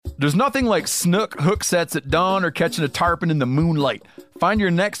There's nothing like snook hook sets at dawn or catching a tarpon in the moonlight. Find your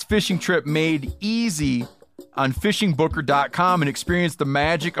next fishing trip made easy on fishingbooker.com and experience the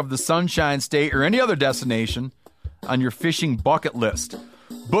magic of the Sunshine State or any other destination on your fishing bucket list.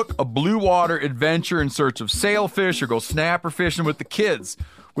 Book a blue water adventure in search of sailfish or go snapper fishing with the kids.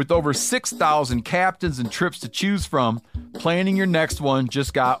 With over 6,000 captains and trips to choose from, planning your next one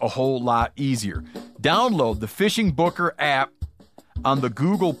just got a whole lot easier. Download the Fishing Booker app on the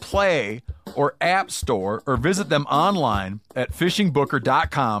Google Play or App Store or visit them online at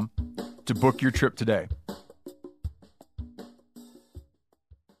fishingbooker.com to book your trip today.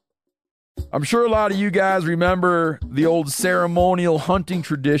 I'm sure a lot of you guys remember the old ceremonial hunting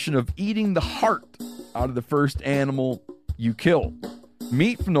tradition of eating the heart out of the first animal you kill.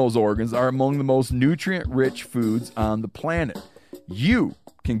 Meat from those organs are among the most nutrient-rich foods on the planet. You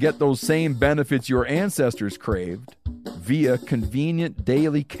can get those same benefits your ancestors craved via convenient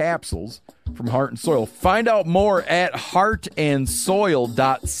daily capsules from Heart and Soil. Find out more at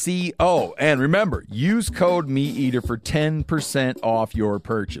heartandsoil.co. And remember, use code MeatEater for 10% off your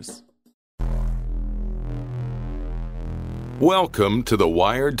purchase. Welcome to the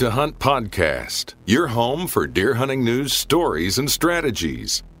Wired to Hunt podcast, your home for deer hunting news, stories, and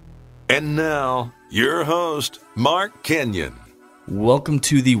strategies. And now, your host, Mark Kenyon. Welcome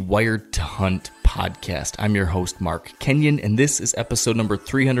to the Wired to Hunt podcast. I'm your host, Mark Kenyon, and this is episode number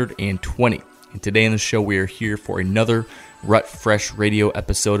 320. And today on the show, we are here for another Rut Fresh radio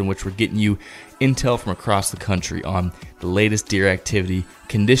episode in which we're getting you intel from across the country on the latest deer activity,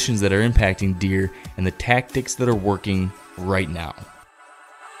 conditions that are impacting deer, and the tactics that are working right now.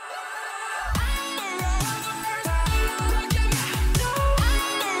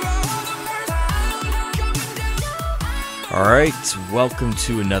 All right, welcome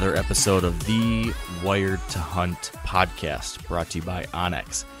to another episode of the Wired to Hunt podcast, brought to you by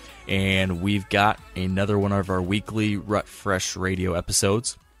Onyx. And we've got another one of our weekly Rut Fresh radio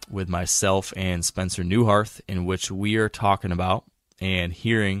episodes with myself and Spencer Newharth, in which we are talking about and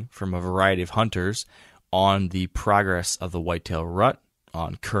hearing from a variety of hunters on the progress of the whitetail rut,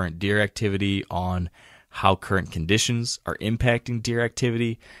 on current deer activity, on how current conditions are impacting deer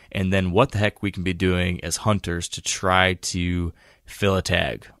activity, and then what the heck we can be doing as hunters to try to fill a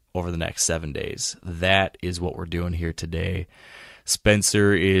tag over the next 7 days. That is what we're doing here today.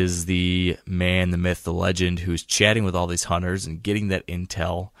 Spencer is the man, the myth, the legend who's chatting with all these hunters and getting that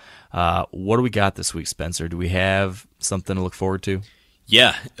intel. What do we got this week, Spencer? Do we have something to look forward to?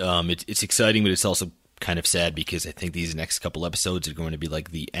 Yeah, it's exciting, but it's also kind of sad because I think these next couple episodes are going to be like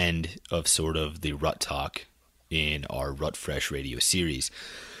the end of sort of the rut talk in our Rut Fresh radio series.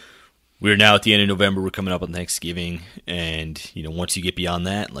 We're now at the end of November. We're coming up on Thanksgiving, and once you get beyond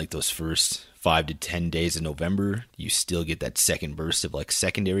that, like those first 5 to 10 days of November, you still get that second burst of like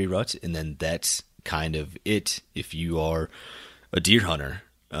secondary rut, and then that's kind of it if you are a deer hunter.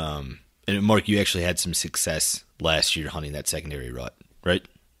 And Mark, you actually had some success last year hunting that secondary rut, right?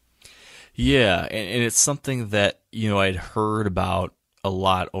 Yeah, and it's something that, I'd heard about a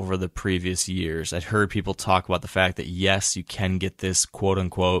lot over the previous years. I'd heard people talk about the fact that, yes, you can get this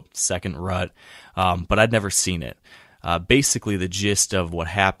quote-unquote second rut, but I'd never seen it. Basically, the gist of what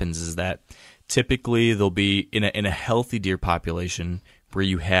happens is that typically there'll be, in a healthy deer population, where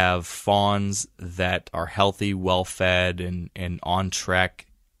you have fawns that are healthy, well-fed, and on track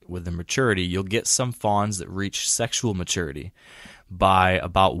with the maturity, you'll get some fawns that reach sexual maturity by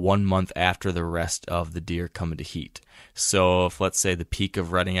about 1 month after the rest of the deer come into heat. So if, let's say, the peak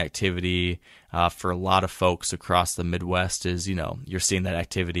of rutting activity for a lot of folks across the Midwest is, you're seeing that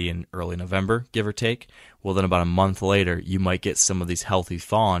activity in early November, give or take, well, then about a month later, you might get some of these healthy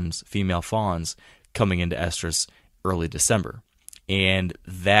fawns, female fawns, coming into estrus early December. And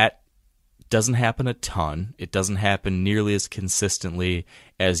that doesn't happen a ton. It doesn't happen nearly as consistently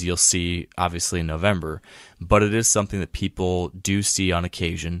as you'll see, obviously, in November. But it is something that people do see on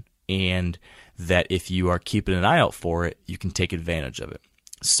occasion, and that if you are keeping an eye out for it, you can take advantage of it.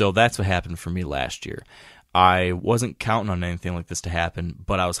 So that's what happened for me last year. I wasn't counting on anything like this to happen,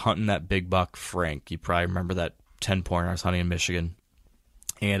 but I was hunting that big buck Frank. You probably remember that 10-pointer I was hunting in Michigan.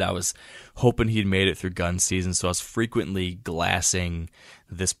 And I was hoping he'd made it through gun season, so I was frequently glassing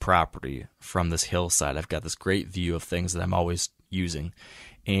this property from this hillside. I've got this great view of things that I'm always using.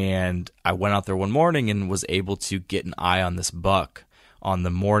 And I went out there one morning and was able to get an eye on this buck on the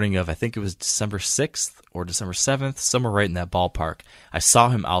morning of, I think it was December 6th or December 7th, somewhere right in that ballpark. I saw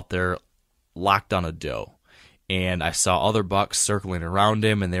him out there locked on a doe. And I saw other bucks circling around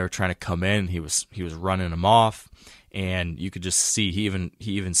him, and they were trying to come in. He was running them off. and you could just see he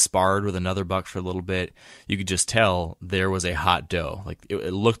even sparred with another buck for a little bit. You could just tell there was a hot doe. Like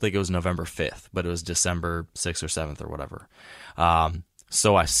it looked like it was November 5th, but it was December 6th or 7th or whatever.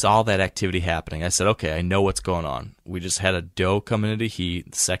 So I saw that activity happening. I said, okay, I know what's going on. We just had a doe coming into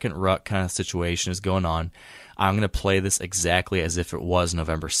heat. The second rut kind of situation is going on. I'm going to play this exactly as if it was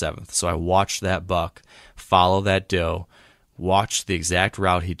November 7th. So I watched that buck follow that doe, watched the exact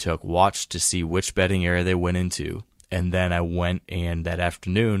route he took, watched to see which bedding area they went into. And then I went and that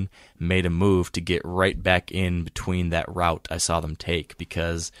afternoon made a move to get right back in between that route I saw them take,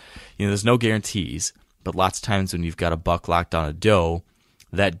 because there's no guarantees, but lots of times when you've got a buck locked on a doe,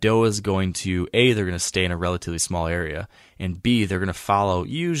 that doe is going to, A, they're going to stay in a relatively small area, and B, they're going to follow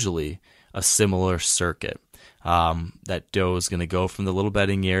usually a similar circuit. That doe is going to go from the little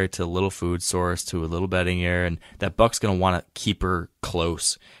bedding area to a little food source to a little bedding area, and that buck's going to want to keep her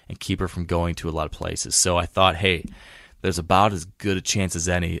close and keep her from going to a lot of places. So I thought, hey, there's about as good a chance as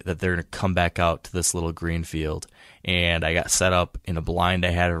any that they're going to come back out to this little green field. And I got set up in a blind.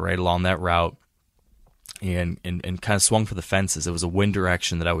 I had it right along that route. And kind of swung for the fences. It was a wind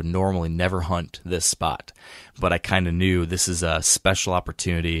direction that I would normally never hunt this spot, but I kind of knew this is a special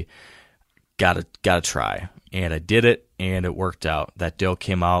opportunity. Gotta try, and I did it, and it worked out. That doe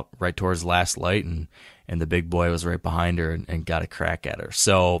came out right towards last light, and the big boy was right behind her and got a crack at her.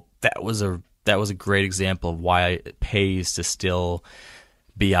 So that was a great example of why it pays to still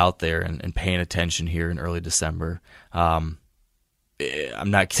be out there and paying attention here in early December. I'm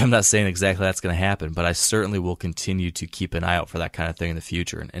not saying exactly that's going to happen, but I certainly will continue to keep an eye out for that kind of thing in the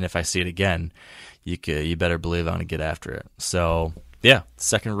future. And if I see it again, you better believe I'm going to get after it. So yeah,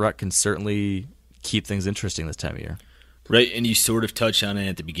 second rut can certainly keep things interesting this time of year. Right, and you sort of touched on it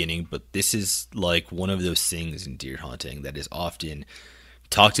at the beginning, but this is like one of those things in deer hunting that is often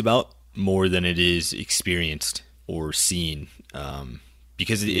talked about more than it is experienced or seen,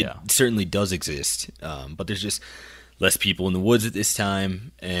 because it certainly does exist, but there's just less people in the woods at this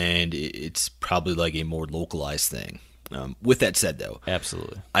time, and it's probably like a more localized thing. With that said, though,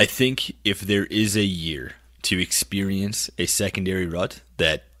 absolutely, I think if there is a year to experience a secondary rut,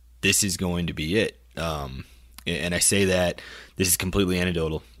 that this is going to be it. And I say that this is completely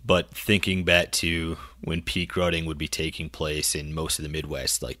anecdotal, but thinking back to when peak rutting would be taking place in most of the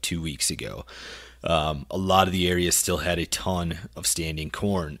Midwest like 2 weeks ago, a lot of the areas still had a ton of standing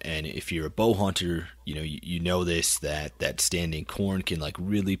corn, and if you're a bow hunter, you know this, that standing corn can like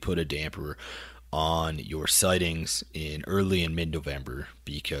really put a damper on your sightings in early and mid-November,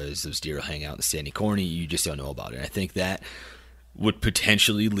 because those deer will hang out in the standing corn and you just don't know about it. And I think that would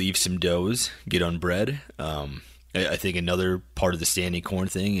potentially leave some does get unbred. I think another part of the standing corn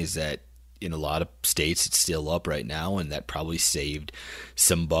thing is that in a lot of states it's still up right now, and that probably saved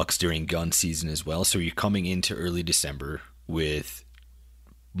some bucks during gun season as well. So you're coming into early December with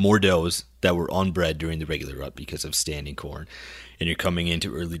more does that were unbred during the regular rut because of standing corn, and you're coming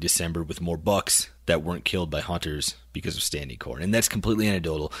into early December with more bucks that weren't killed by hunters because of standing corn. And that's completely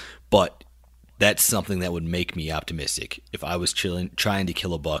anecdotal, but that's something that would make me optimistic if I was trying to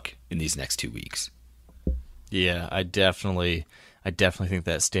kill a buck in these next 2 weeks. Yeah, I definitely think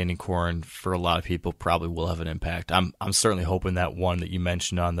that standing corn for a lot of people probably will have an impact. I'm certainly hoping that one that you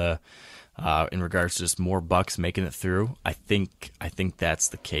mentioned on the in regards to just more bucks making it through. I think that's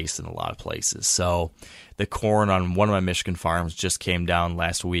the case in a lot of places. So the corn on one of my Michigan farms just came down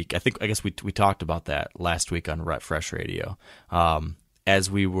last week. I guess we talked about that last week on Rut Fresh Radio.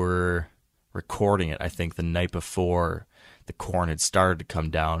 As we were recording it, I think the night before, the corn had started to come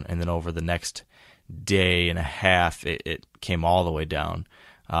down, and then over the next day and a half, it came all the way down.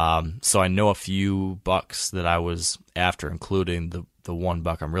 So I know a few bucks that I was after, including the one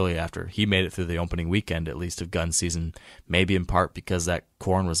buck I'm really after. He made it through the opening weekend, at least, of gun season, maybe in part because that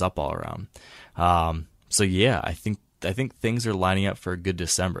corn was up all around. So yeah, I think things are lining up for a good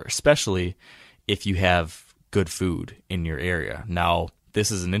December, especially if you have good food in your area. Now,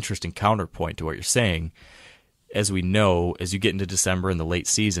 this is an interesting counterpoint to what you're saying. As we know, as you get into December and the late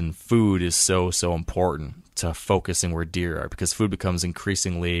season, food is so important to focusing where deer are, because food becomes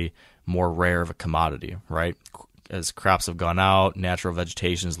increasingly more rare of a commodity, right? As crops have gone out, natural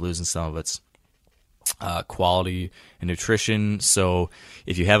vegetation is losing some of its quality and nutrition. So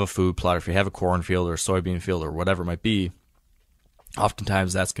if you have a food plot, or if you have a cornfield or a soybean field or whatever it might be,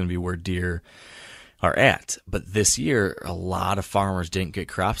 oftentimes that's going to be where deer are at. But this year, a lot of farmers didn't get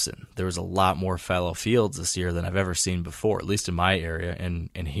crops in. There was a lot more fallow fields this year than I've ever seen before, at least in my area, and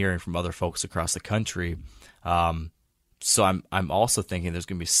hearing from other folks across the country. So I'm also thinking there's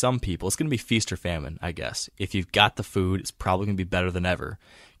going to be some people, it's going to be feast or famine, I guess. If you've got the food, it's probably going to be better than ever,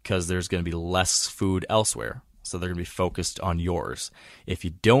 because there's going to be less food elsewhere. So they're going to be focused on yours. If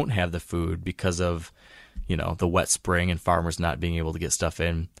you don't have the food because of, the wet spring and farmers not being able to get stuff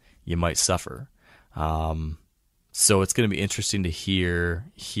in, you might suffer. So it's going to be interesting to hear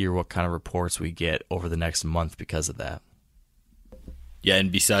what kind of reports we get over the next month because of that. Yeah,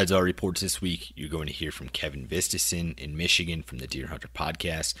 and besides our reports this week, you're going to hear from Kevin Vistison in Michigan from the Deer Hunter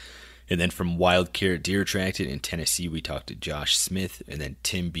podcast. And then from Wild Carrot Deer Attractant in Tennessee, we talked to Josh Smith, and then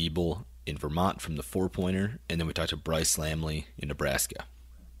Tim Biebel in Vermont from the Four Pointer. And then we talked to Bryce Lamley in Nebraska.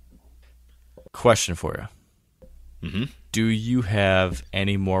 Question for you. Mm-hmm. Do you have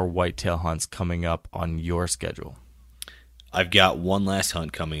any more whitetail hunts coming up on your schedule? I've got one last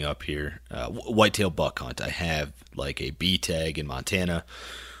hunt coming up here, whitetail buck hunt. I have like a B tag in Montana,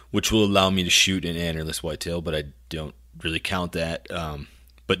 which will allow me to shoot an antlerless whitetail, but I don't really count that.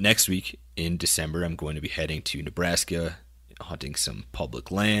 But next week in December, I'm going to be heading to Nebraska, hunting some public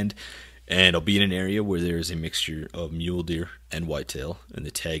land, and I'll be in an area where there is a mixture of mule deer and whitetail, and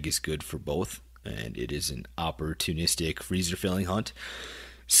the tag is good for both, and it is an opportunistic freezer filling hunt.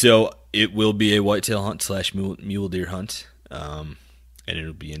 So it will be a whitetail hunt / mule deer hunt. And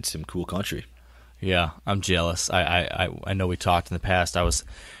it'll be in some cool country. Yeah, I'm jealous. I know we talked in the past. I was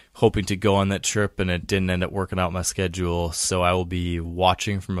hoping to go on that trip, and it didn't end up working out my schedule. So I will be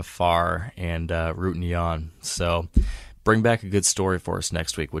watching from afar and rooting you on. So bring back a good story for us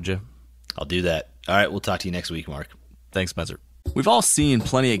next week, would you? I'll do that. All right, we'll talk to you next week, Mark. Thanks, Spencer. We've all seen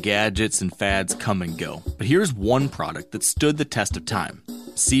plenty of gadgets and fads come and go, but here's one product that stood the test of time: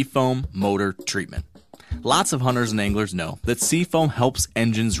 Seafoam Motor Treatment. Lots of hunters and anglers know that Seafoam helps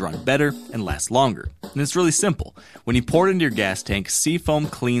engines run better and last longer. And it's really simple. When you pour it into your gas tank, Seafoam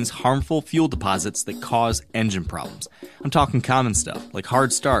cleans harmful fuel deposits that cause engine problems. I'm talking common stuff like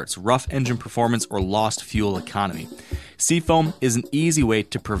hard starts, rough engine performance, or lost fuel economy. Seafoam is an easy way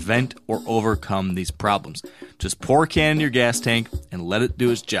to prevent or overcome these problems. Just pour a can in your gas tank and let it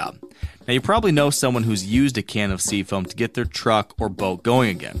do its job. Now, you probably know someone who's used a can of Seafoam to get their truck or boat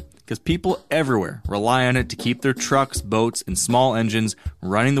going again, because people everywhere rely on it to keep their trucks, boats, and small engines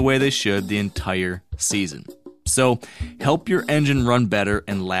running the way they should the entire season. So, help your engine run better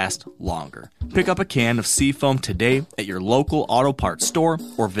and last longer. Pick up a can of Seafoam today at your local auto parts store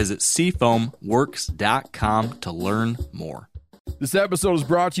or visit SeafoamWorks.com to learn more. This episode is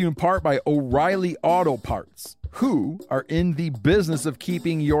brought to you in part by O'Reilly Auto Parts, who are in the business of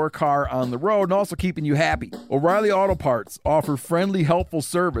keeping your car on the road and also keeping you happy. O'Reilly Auto Parts offer friendly, helpful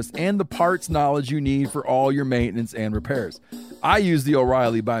service and the parts knowledge you need for all your maintenance and repairs. I use the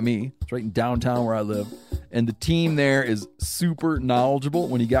O'Reilly by me. It's right in downtown where I live. And the team there is super knowledgeable.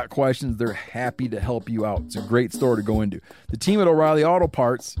 When you got questions, they're happy to help you out. It's a great store to go into. The team at O'Reilly Auto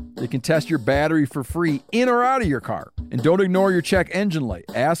Parts, they can test your battery for free in or out of your car. And don't ignore your check engine light.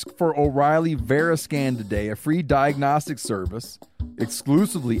 Ask for O'Reilly VeriScan today, a free diagnostic service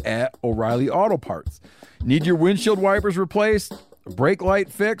exclusively at O'Reilly Auto Parts. Need your windshield wipers replaced? Brake light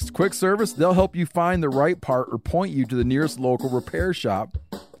fixed? Quick service? They'll help you find the right part or point you to the nearest local repair shop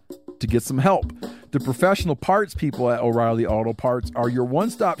to get some help. The professional parts people at O'Reilly Auto Parts are your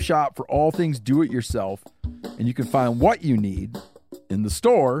one-stop shop for all things do-it-yourself, and you can find what you need in the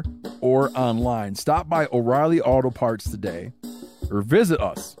store or online. Stop by O'Reilly Auto Parts today or visit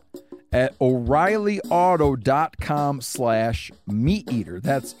us at O'ReillyAuto.com/meat-eater.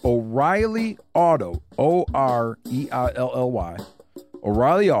 That's O'Reilly Auto, O-R-E-I-L-L-Y,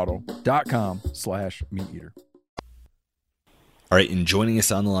 O'ReillyAuto.com/meat-eater. All right, and joining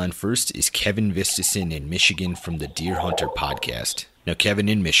us on the line first is Kevin Vistison in Michigan from the Deer Hunter podcast. Now, Kevin,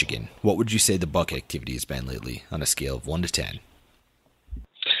 in Michigan, what would you say the buck activity has been lately on a scale of 1 to 10?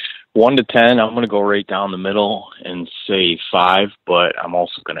 1 to 10, I'm going to go right down the middle and say 5, but I'm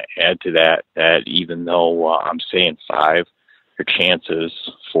also going to add to that even though I'm saying 5, your chances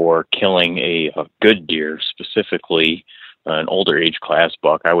for killing a good deer, specifically an older age class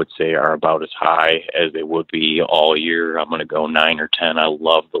buck, I would say are about as high as they would be all year. I'm going to go 9 or 10. I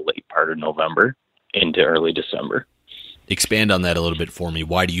love the late part of November into early December. Expand on that a little bit for me.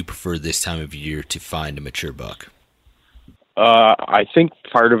 Why do you prefer this time of year to find a mature buck? I think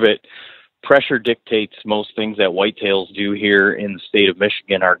part of it, pressure dictates most things that whitetails do here in the state of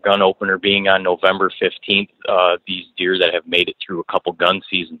Michigan. Our gun opener being on November 15th, these deer that have made it through a couple gun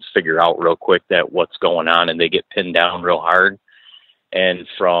seasons figure out real quick that what's going on, and they get pinned down real hard. And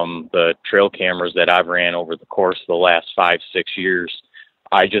from the trail cameras that I've ran over the course of the last 5-6 years,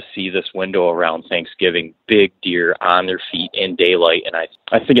 I just see this window around Thanksgiving, big deer on their feet in daylight. And I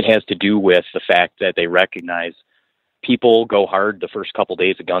think it has to do with the fact that they recognize people go hard the first couple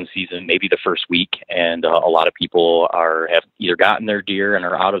days of gun season, maybe the first week, and a lot of people have either gotten their deer and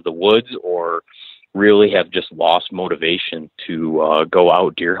are out of the woods, or really have just lost motivation to go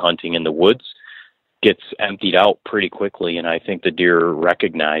out deer hunting in the woods gets emptied out pretty quickly. And I think the deer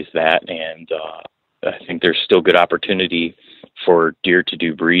recognize that. And I think there's still good opportunity for deer to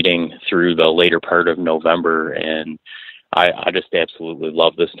do breeding through the later part of November. And I just absolutely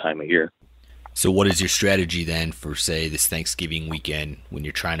love this time of year. So what is your strategy then for, say, this Thanksgiving weekend when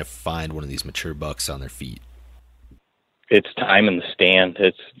you're trying to find one of these mature bucks on their feet? It's time in the stand.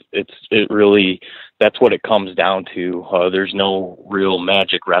 It really, that's what it comes down to. There's no real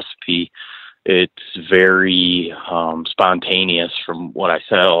magic recipe. It's very spontaneous from what I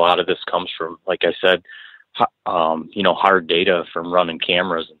said. A lot of this comes from, like I said, hard data from running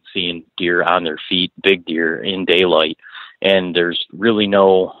cameras and seeing deer on their feet, big deer in daylight. And there's really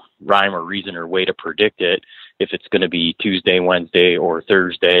no rhyme or reason or way to predict it if it's going to be Tuesday, Wednesday, or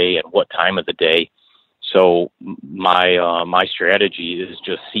Thursday, and what time of the day. So my strategy is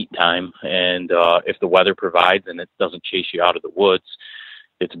just seat time, and if the weather provides and it doesn't chase you out of the woods,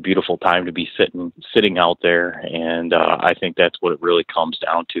 it's a beautiful time to be sitting out there. And I think that's what it really comes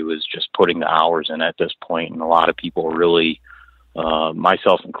down to, is just putting the hours in at this point. And a lot of people really,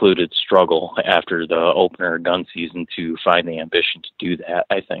 myself included, struggle after the opener gun season to find the ambition to do that,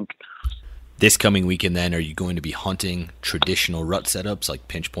 I think. This coming weekend, then, are you going to be hunting traditional rut setups like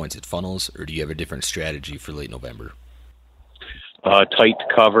pinch points at funnels, or do you have a different strategy for late November? Tight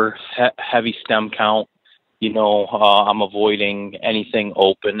cover, heavy stem count. I'm avoiding anything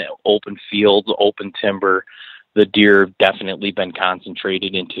open fields, open timber. The deer have definitely been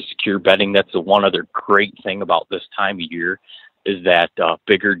concentrated into secure bedding. That's the one other great thing about this time of year, is that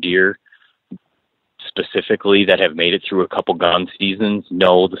bigger deer, specifically that have made it through a couple gun seasons,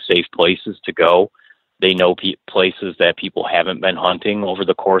 know the safe places to go. They know places that people haven't been hunting over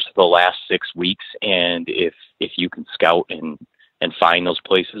the course of the last 6 weeks. And if you can scout and find those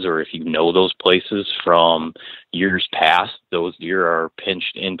places, or if you know those places from years past, those deer are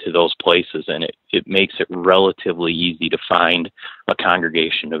pinched into those places, and it makes it relatively easy to find a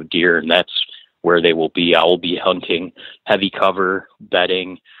congregation of deer, and that's where they will be. I will be hunting heavy cover,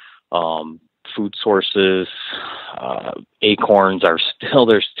 bedding, food sources. Acorns are still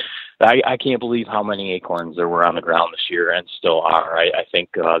there's. I can't believe how many acorns there were on the ground this year, and still are. I think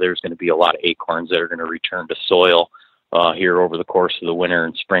there's going to be a lot of acorns that are going to return to soil here over the course of the winter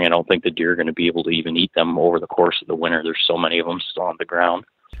and spring. I don't think the deer are going to be able to even eat them over the course of the winter. There's so many of them still on the ground.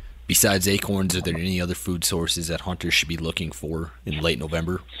 Besides acorns, are there any other food sources that hunters should be looking for in late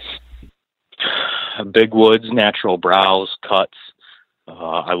November? Big woods, natural browse, cuts.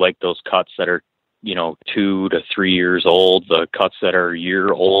 I like those cuts that are 2 to 3 years old. The cuts that are a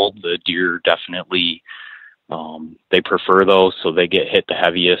year old, the deer definitely they prefer those, so they get hit the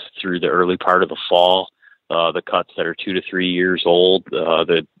heaviest through the early part of the fall. The cuts that are 2 to 3 years old,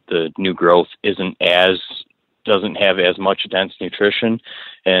 the new growth doesn't have as much dense nutrition,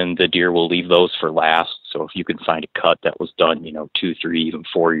 and the deer will leave those for last. So if you can find a cut that was done, 2, 3, even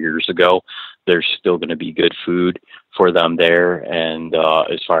 4 years ago, there's still going to be good food for them there. And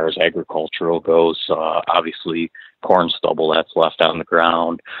as far as agricultural goes, obviously corn stubble that's left on the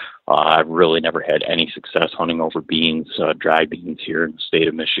ground. I've really never had any success hunting over beans, dry beans here in the state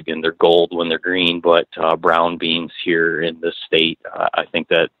of Michigan. They're gold when they're green, but brown beans here in this state, I think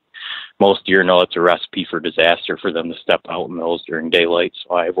that most deer know it's a recipe for disaster for them to step out in those during daylight,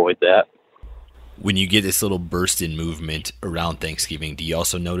 so I avoid that. When you get this little burst in movement around Thanksgiving, do you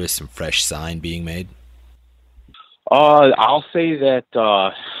also notice some fresh sign being made? I'll say that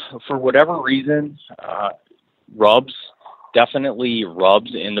for whatever reason, rubs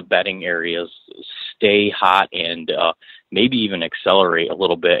in the bedding areas stay hot and maybe even accelerate a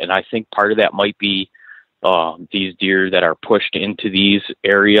little bit. And I think part of that might be these deer that are pushed into these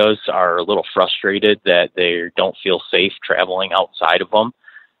areas are a little frustrated that they don't feel safe traveling outside of them,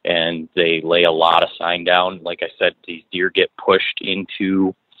 and they lay a lot of sign down. Like I said, these deer get pushed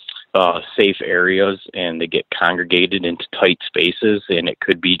into safe areas and they get congregated into tight spaces, and it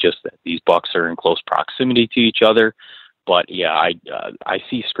could be just that these bucks are in close proximity to each other. But yeah, I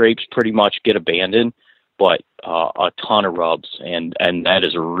see scrapes pretty much get abandoned, but a ton of rubs, and that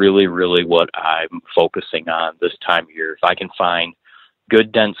is really, really what I'm focusing on this time of year. If I can find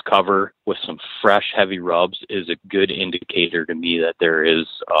good dense cover with some fresh, heavy rubs, is a good indicator to me that there is,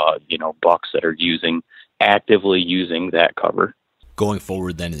 bucks that are actively using that cover. Going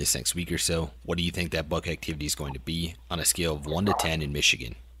forward then in this next week or so, what do you think that buck activity is going to be on a scale of 1 to 10 in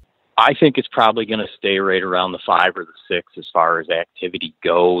Michigan? I think it's probably going to stay right around the 5 or the 6 as far as activity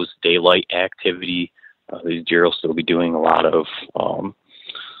goes, daylight activity. These deer will still be doing a lot of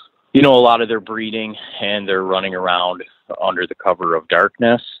their breeding, and they're running around under the cover of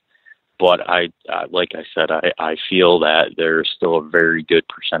darkness. But like I said, I feel that there's still a very good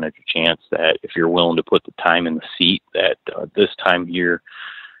percentage of chance that if you're willing to put the time in the seat, that this time of year,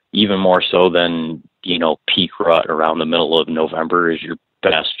 even more so than, peak rut around the middle of November, is your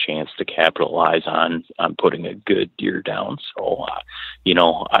best chance to capitalize on putting a good deer down. So,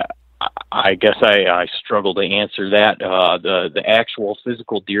 I guess I struggle to answer that. The actual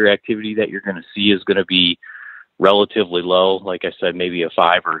physical deer activity that you're going to see is going to be relatively low. Like I said, maybe a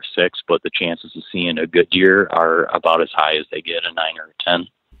 5 or a 6, but the chances of seeing a good deer are about as high as they get, a 9 or a 10.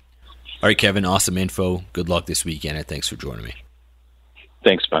 All right, Kevin, awesome info. Good luck this weekend, and thanks for joining me.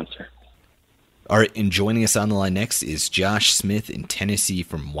 Thanks, Spencer. All right, and joining us on the line next is Josh Smith in Tennessee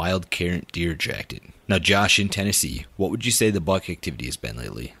from Wild Current Deer Jacket. Now, Josh, in Tennessee, what would you say the buck activity has been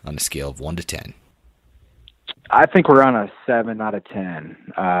lately on a scale of 1 to 10? I think we're on a 7 out of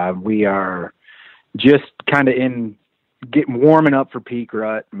 10. We are just kind of warming up for peak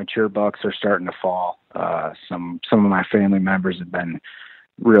rut. Mature bucks are starting to fall. Some of my family members have been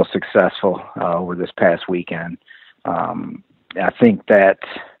real successful over this past weekend. I think that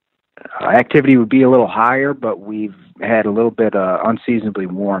activity would be a little higher, but we've had a little bit unseasonably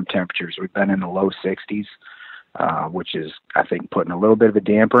warm temperatures. We've been in the low 60s, which is, I think, putting a little bit of a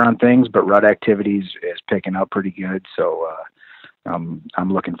damper on things, but rut activities is picking up pretty good. So I'm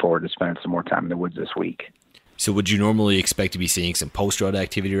looking forward to spending some more time in the woods this week. So would you normally expect to be seeing some post-rut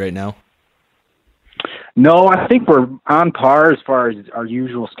activity right now? No, I think we're on par as far as our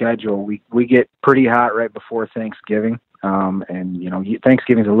usual schedule. We get pretty hot right before Thanksgiving. And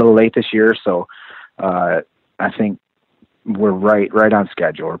Thanksgiving's a little late this year, so I think we're right on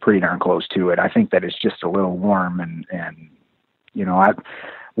schedule. We're pretty darn close to it. I think that it's just a little warm, and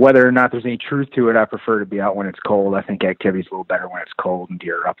whether or not there's any truth to it, I prefer to be out when it's cold. I think activity's a little better when it's cold and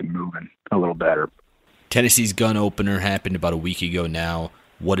deer are up and moving a little better. Tennessee's gun opener happened about a week ago now.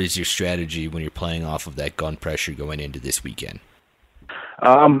 What is your strategy when you're playing off of that gun pressure going into this weekend?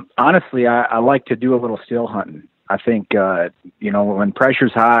 Honestly, I like to do a little still hunting. I think, when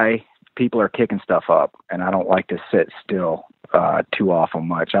pressure's high, people are kicking stuff up, and I don't like to sit still too awful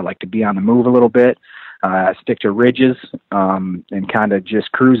much. I like to be on the move a little bit, stick to ridges, and kind of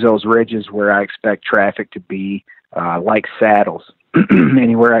just cruise those ridges where I expect traffic to be, like saddles.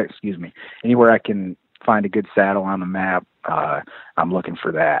 Anywhere I can find a good saddle on the map, I'm looking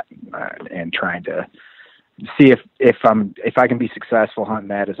for that, and trying to see if I can be successful hunting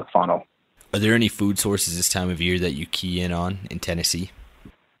that as a funnel. Are there any food sources this time of year that you key in on in Tennessee?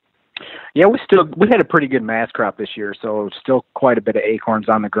 Yeah, we had a pretty good mass crop this year, so still quite a bit of acorns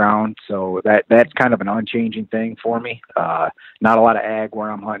on the ground. So that's kind of an unchanging thing for me. Not a lot of ag where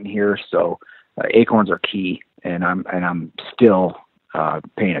I'm hunting here, so acorns are key, and I'm still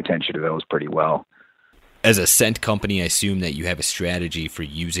paying attention to those pretty well. As a scent company, I assume that you have a strategy for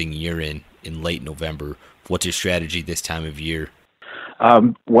using urine in late November. What's your strategy this time of year?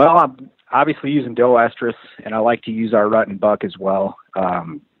 Well, I'm obviously using doe estrus, and I like to use our rut and buck as well.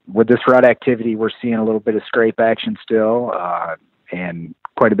 With this rut activity, we're seeing a little bit of scrape action still, and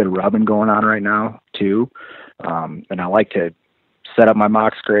quite a bit of rubbing going on right now too. And I like to set up my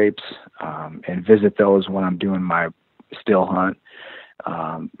mock scrapes and visit those when I'm doing my still hunt.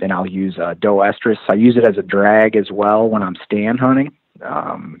 And I'll use doe estrus. I use it as a drag as well when I'm stand hunting,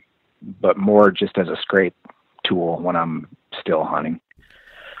 but more just as a scrape tool when I'm still hunting.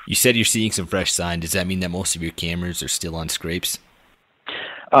 You said you're seeing some fresh sign. Does that mean that most of your cameras are still on scrapes?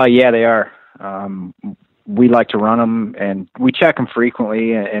 Yeah, they are. We like to run them, and we check them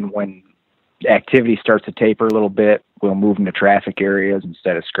frequently. And when activity starts to taper a little bit, we'll move them to traffic areas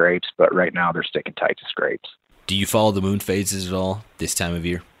instead of scrapes. But right now, they're sticking tight to scrapes. Do you follow the moon phases at all this time of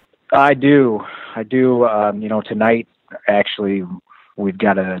year? I do. Tonight, actually, we've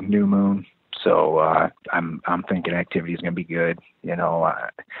got a new moon. So I'm thinking activity is going to be good.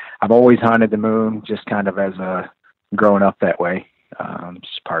 I've always hunted the moon, just kind of as growing up that way.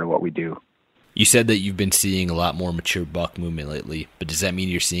 It's part of what we do. You said that you've been seeing a lot more mature buck movement lately, but does that mean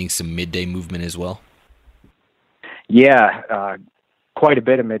you're seeing some midday movement as well? Yeah, quite a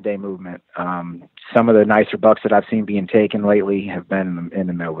bit of midday movement. Some of the nicer bucks that I've seen being taken lately have been in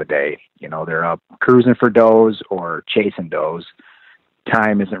the middle of the day. They're up cruising for does or chasing does.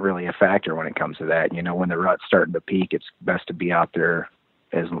 Time isn't really a factor when it comes to that. When the rut's starting to peak, it's best to be out there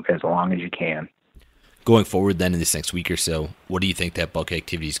as long as you can. Going forward then in this next week or so, what do you think that buck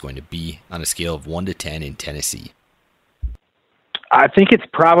activity is going to be on a scale of 1 to 10 in Tennessee? I think it's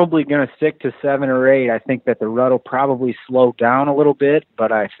probably going to stick to 7 or 8. I think that the rut will probably slow down a little bit,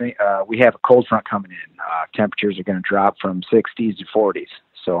 but I think we have a cold front coming in. Temperatures are going to drop from 60s to 40s,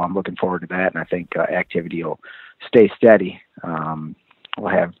 so I'm looking forward to that, and I think activity will stay steady.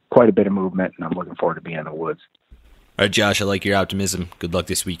 we'll have quite a bit of movement, and I'm looking forward to being in the woods. All right, Josh, I like your optimism. Good luck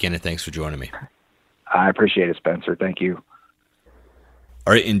this weekend, and thanks for joining me. I appreciate it, Spencer. Thank you.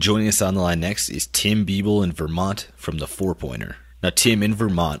 All right, and joining us on the line next is Tim Biebel in Vermont from the Four Pointer. Now, Tim, in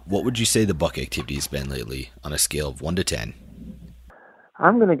Vermont, what would you say the buck activity has been lately on a scale of 1 to 10?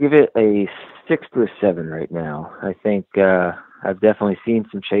 I'm going to give it a 6 to a 7 right now. I think I've definitely seen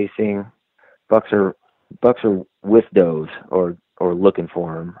some chasing. Bucks are with does or looking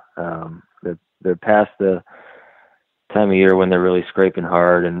for them. They're past the time of year when they're really scraping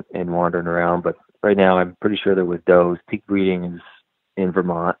hard and wandering around. But right now, I'm pretty sure they're with does. Peak breeding is in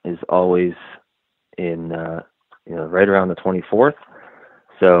Vermont is always in right around the 24th.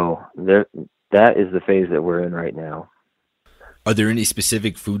 So that is the phase that we're in right now. Are there any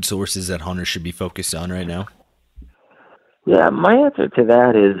specific food sources that hunters should be focused on right now? Yeah, my answer to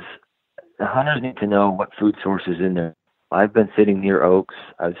that is the hunters need to know what food source is in there. I've been sitting near oaks.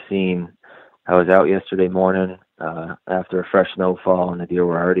 I was out yesterday morning after a fresh snowfall, and the deer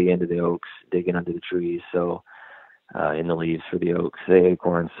were already into the oaks, digging under the trees, so in the leaves for the oaks, the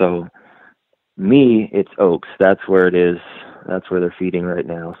acorns. So me, it's oaks. That's where it is. That's where they're feeding right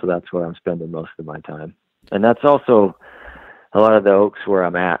now, so that's where I'm spending most of my time. And that's also, a lot of the oaks where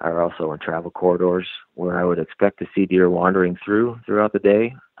I'm at are also in travel corridors where I would expect to see deer wandering throughout the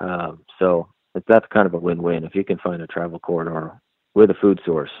day. So that's kind of a win-win. If you can find a travel corridor with a food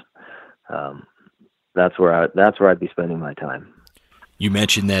source, that's where I'd be spending my time. You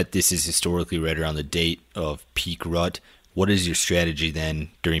mentioned that this is historically right around the date of peak rut. What is your strategy then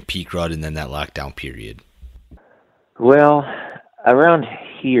during peak rut and then that lockdown period? Well, around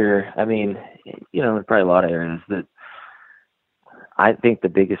here, I mean, there's probably a lot of areas that I think the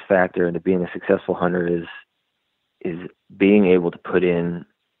biggest factor into being a successful hunter is being able to put in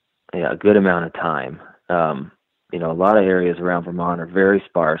a good amount of time. A lot of areas around Vermont are very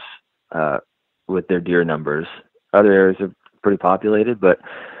sparse with their deer numbers. Other areas are pretty populated, but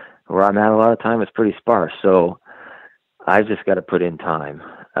where I'm at a lot of time, it's pretty sparse. So I just got to put in time,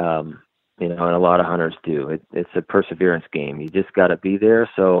 and a lot of hunters do. It's a perseverance game. You just got to be there.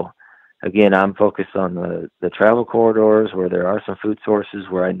 So again, I'm focused on the travel corridors where there are some food sources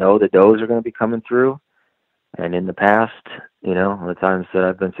where I know the does are going to be coming through. And in the past, the times that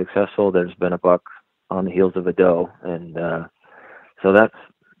I've been successful, there's been a buck on the heels of a doe. And so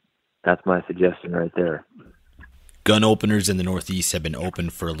that's my suggestion right there. Gun openers in the Northeast have been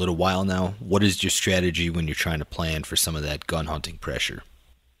open for a little while now. What is your strategy when you're trying to plan for some of that gun hunting pressure?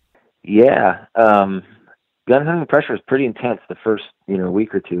 Yeah, gun hunting pressure is pretty intense the first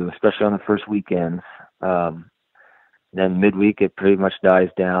week or two, especially on the first weekends. Then midweek it pretty much dies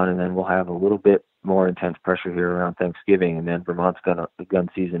down, and then we'll have a little bit more intense pressure here around Thanksgiving, and then Vermont's gun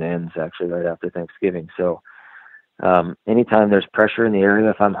season ends actually right after Thanksgiving. So anytime there's pressure in the area,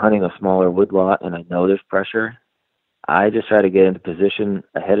 if I'm hunting a smaller woodlot and I know there's pressure, I just try to get into position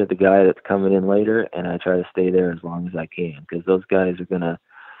ahead of the guy that's coming in later, and I try to stay there as long as I can, because those guys are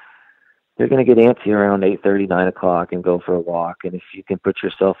they're gonna get antsy around 8:30, 9 o'clock and go for a walk. And if you can put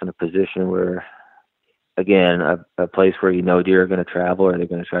yourself in a position where, again, a place where deer are going to travel or they're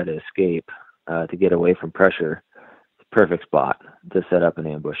going to try to escape to get away from pressure, it's a perfect spot to set up and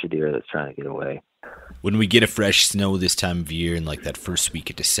ambush a deer that's trying to get away. When we get a fresh snow this time of year in like that first week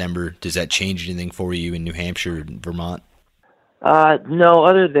of December, does that change anything for you in New Hampshire and Vermont? No,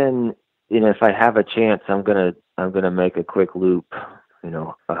 other than, if I have a chance, I'm gonna make a quick loop,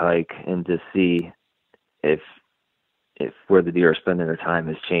 a hike, and just see if where the deer are spending their time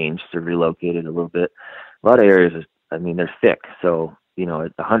has changed or relocated a little bit. A lot of areas, they're thick, so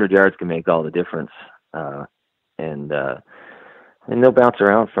 100 yards can make all the difference, and they'll bounce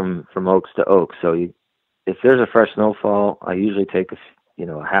around from oaks to oaks. So if there's a fresh snowfall, I usually take a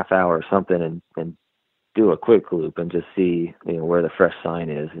half hour or something and do a quick loop and just see where the fresh sign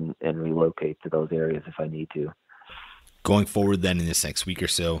is and relocate to those areas if I need to. Going forward then in this next week or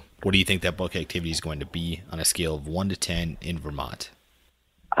so, what do you think that buck activity is going to be on a scale of 1 to 10 in Vermont?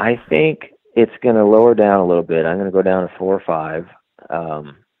 I think it's going to lower down a little bit. I'm going to go down to 4 or 5.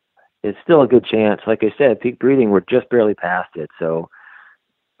 It's still a good chance. Like I said, peak breeding, we're just barely past it. So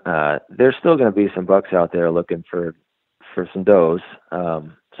there's still going to be some bucks out there looking for some does.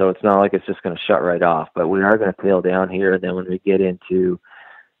 So it's not like it's just going to shut right off, but we are going to tail down here. And then when we get into,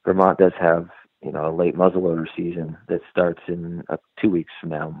 Vermont does have, a late muzzleloader season that starts in 2 weeks from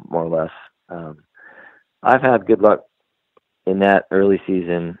now, more or less. I've had good luck in that late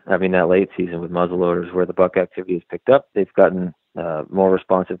season with muzzleloaders where the buck activity has picked up. They've gotten more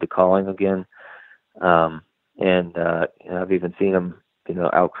responsive to calling again. And I've even seen them,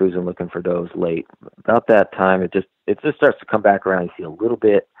 out cruising looking for does late. About that time, it just starts to come back around. You see a little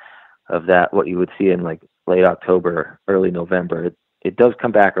bit of that, what you would see in like late October, early November. It does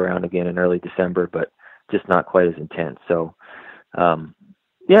come back around again in early December, but just not quite as intense. So,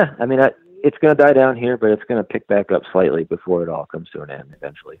 it's going to die down here, but it's going to pick back up slightly before it all comes to an end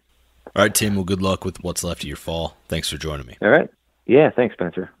eventually. All right, Tim, well, good luck with what's left of your fall. Thanks for joining me. All right. Yeah, thanks,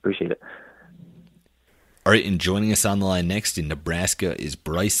 Spencer. Appreciate it. All right, and joining us on the line next in Nebraska is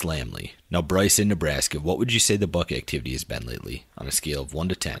Bryce Lamley. Now, Bryce, in Nebraska, what would you say the buck activity has been lately on a scale of 1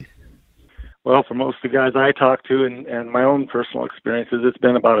 to 10? Well, for most of the guys I talk to and my own personal experiences, it's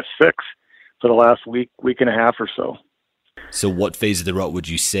been about a 6 for the last week and a half or so. So what phase of the rut would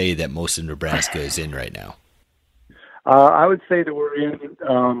you say that most of Nebraska is in right now? I would say that we're in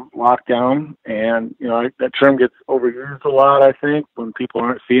lockdown, and that term gets overused a lot, I think, when people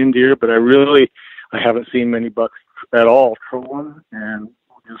aren't seeing deer, but I haven't seen many bucks at all trolling, and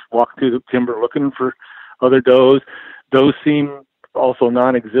just walk through the timber looking for other does. Those seem also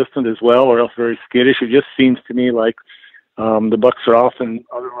non-existent as well, or else very skittish. It just seems to me like the bucks are off in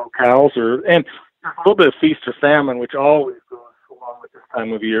other locales, and there's a little bit of feast or famine, which always goes along with this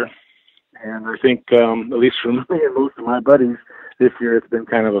time of year. And I think, at least for me and most of my buddies, this year it's been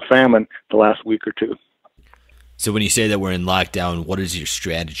kind of a famine the last week or two. So when you say that we're in lockdown, what is your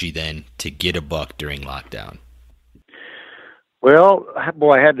strategy then to get a buck during lockdown? Well,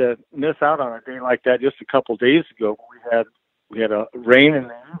 boy, I had to miss out on a day like that just a couple days ago. We had a rain in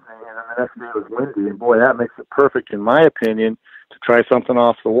the evening, and then the next day it was windy, and boy, that makes it perfect, in my opinion, to try something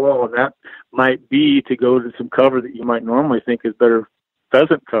off the wall, and that might be to go to some cover that you might normally think is better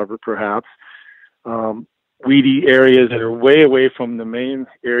pheasant cover, perhaps. Weedy areas that are way away from the main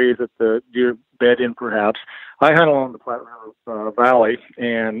areas that the deer bed in, perhaps. I hunt along the Platte River Valley,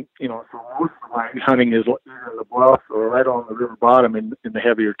 and so most of my hunting is either in the bluff or right on the river bottom in the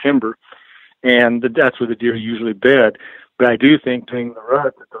heavier timber, and that's where the deer usually bed. But I do think during the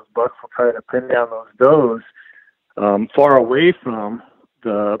rut that those bucks will try to pin down those does far away from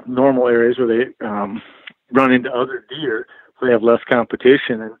the normal areas where they run into other deer, so they have less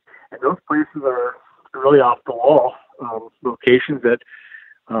competition. And those places are really off the wall locations that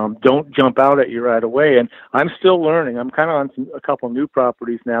don't jump out at you right away. And I'm still learning. I'm kind of on a couple new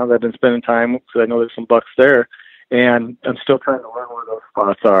properties now that I've been spending time because I know there's some bucks there, and I'm still trying to learn where those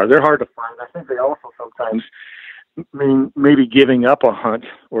spots are. They're hard to find. I think they also sometimes mean maybe giving up a hunt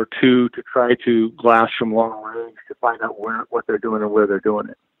or two to try to glass from long range to find out what they're doing and where they're doing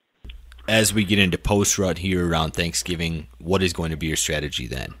it. As we get into post-rut here around Thanksgiving, what is going to be your strategy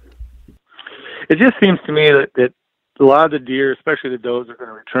then? It just seems to me that a lot of the deer, especially the does, are going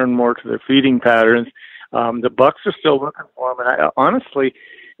to return more to their feeding patterns. The bucks are still looking for them. And honestly,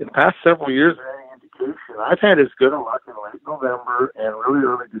 in the past several years, any indication, I've had as good a luck in late November and really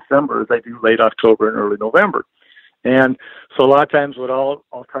early December as I do late October and early November. And so a lot of times what I'll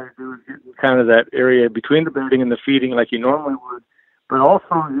try to do is get in kind of that area between the bedding and the feeding like you normally would, but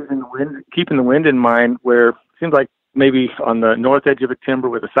also using the wind, keeping the wind in mind, where it seems like maybe on the north edge of a timber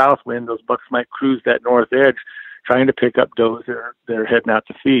with a south wind, those bucks might cruise that north edge trying to pick up does that are heading out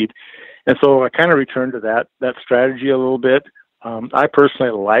to feed. And so I kind of returned to that strategy a little bit. I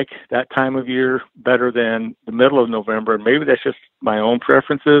personally like that time of year better than the middle of November. And maybe that's just my own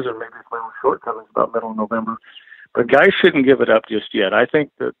preferences, or maybe it's my own shortcomings about middle of November. But guys shouldn't give it up just yet. I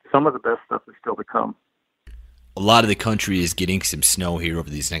think that some of the best stuff is still to come. A lot of the country is getting some snow here over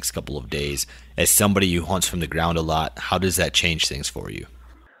these next couple of days. As somebody who hunts from the ground a lot, how does that change things for you?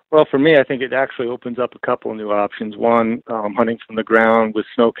 Well, for me, I think it actually opens up a couple of new options. One, hunting from the ground with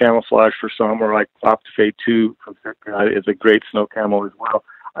snow camouflage for some, or like Optifade 2 from Sitka is a great snow camo as well.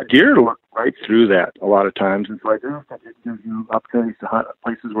 Deer look right through that a lot of times, and so I do think it gives you opportunities to hunt at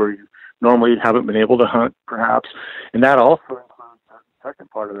places where you normally haven't been able to hunt, perhaps. And that also includes the second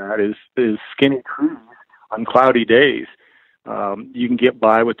part of that is skinny trees on cloudy days. You can get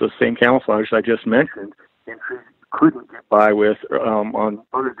by with those same camouflage I just mentioned, and trees you couldn't get by with on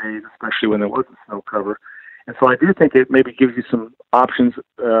other days, especially when there wasn't snow cover. And so I do think it maybe gives you some options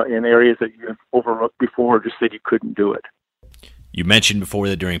in areas that you have overlooked before, or just said you couldn't do it. You mentioned before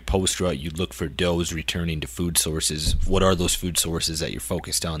that during post-rut you look for does returning to food sources. What are those food sources that you're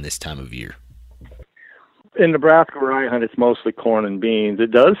focused on this time of year? In Nebraska where I hunt, it's mostly corn and beans.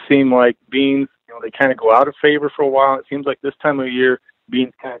 It does seem like beans, they kind of go out of favor for a while. It seems like this time of year,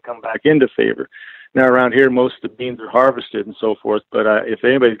 beans kind of come back into favor. Now around here, most of the beans are harvested and so forth, but if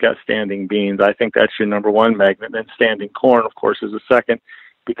anybody's got standing beans, I think that's your number one magnet. And standing corn, of course, is a second,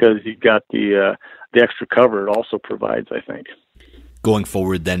 because you've got the extra cover it also provides, I think. Going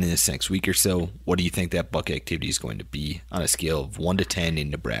forward then in this next week or so, what do you think that buck activity is going to be on a scale of 1 to 10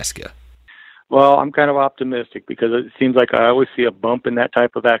 in Nebraska? Well, I'm kind of optimistic because it seems like I always see a bump in that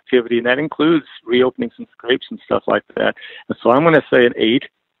type of activity, and that includes reopening some scrapes and stuff like that. And so I'm going to say an 8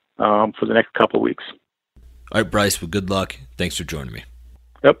 for the next couple of weeks. All right, Bryce, well, good luck. Thanks for joining me.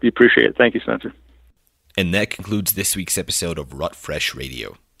 Yep, you appreciate it. Thank you, Spencer. And that concludes this week's episode of Rut Fresh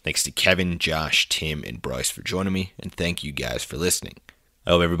Radio. Thanks to Kevin, Josh, Tim, and Bryce for joining me, and thank you guys for listening.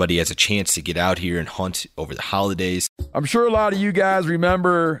 I hope everybody has a chance to get out here and hunt over the holidays. I'm sure a lot of you guys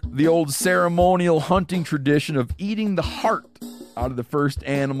remember the old ceremonial hunting tradition of eating the heart out of the first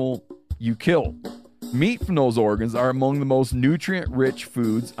animal you kill. Meat from those organs are among the most nutrient-rich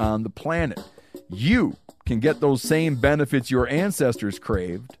foods on the planet. You can get those same benefits your ancestors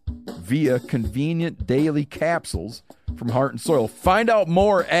craved via convenient daily capsules from Heart and Soil. Find out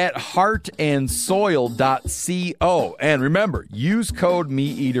more at heartandsoil.co. And remember, use code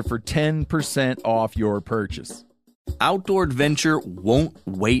MeatEater for 10% off your purchase. Outdoor adventure won't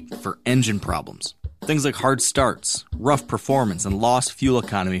wait for engine problems. Things like hard starts, rough performance, and lost fuel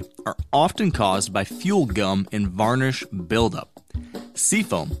economy are often caused by fuel gum and varnish buildup.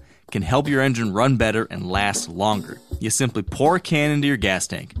 Seafoam can help your engine run better and last longer. You simply pour a can into your gas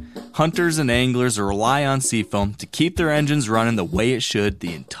tank. Hunters and anglers rely on Seafoam to keep their engines running the way it should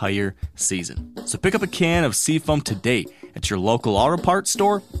the entire season. So pick up a can of Seafoam today at your local auto parts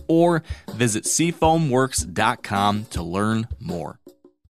store or visit seafoamworks.com to learn more.